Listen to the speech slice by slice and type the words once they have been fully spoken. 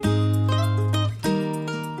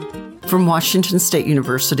From Washington State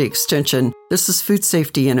University Extension, this is Food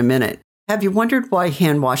Safety in a Minute. Have you wondered why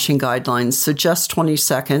hand washing guidelines suggest 20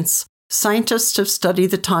 seconds? Scientists have studied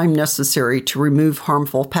the time necessary to remove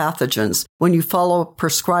harmful pathogens when you follow a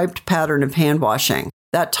prescribed pattern of hand washing.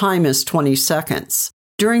 That time is 20 seconds.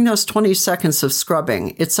 During those 20 seconds of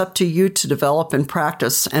scrubbing, it's up to you to develop and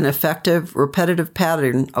practice an effective, repetitive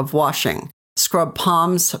pattern of washing. Scrub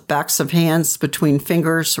palms, backs of hands, between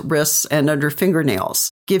fingers, wrists, and under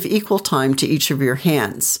fingernails. Give equal time to each of your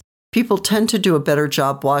hands. People tend to do a better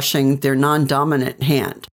job washing their non-dominant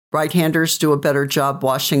hand. Right-handers do a better job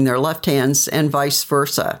washing their left hands, and vice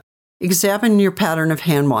versa. Examine your pattern of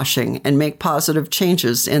hand washing and make positive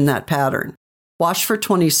changes in that pattern. Wash for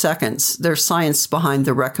 20 seconds. There's science behind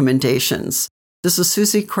the recommendations. This is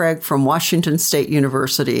Susie Craig from Washington State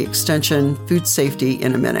University Extension, Food Safety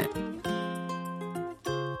in a Minute.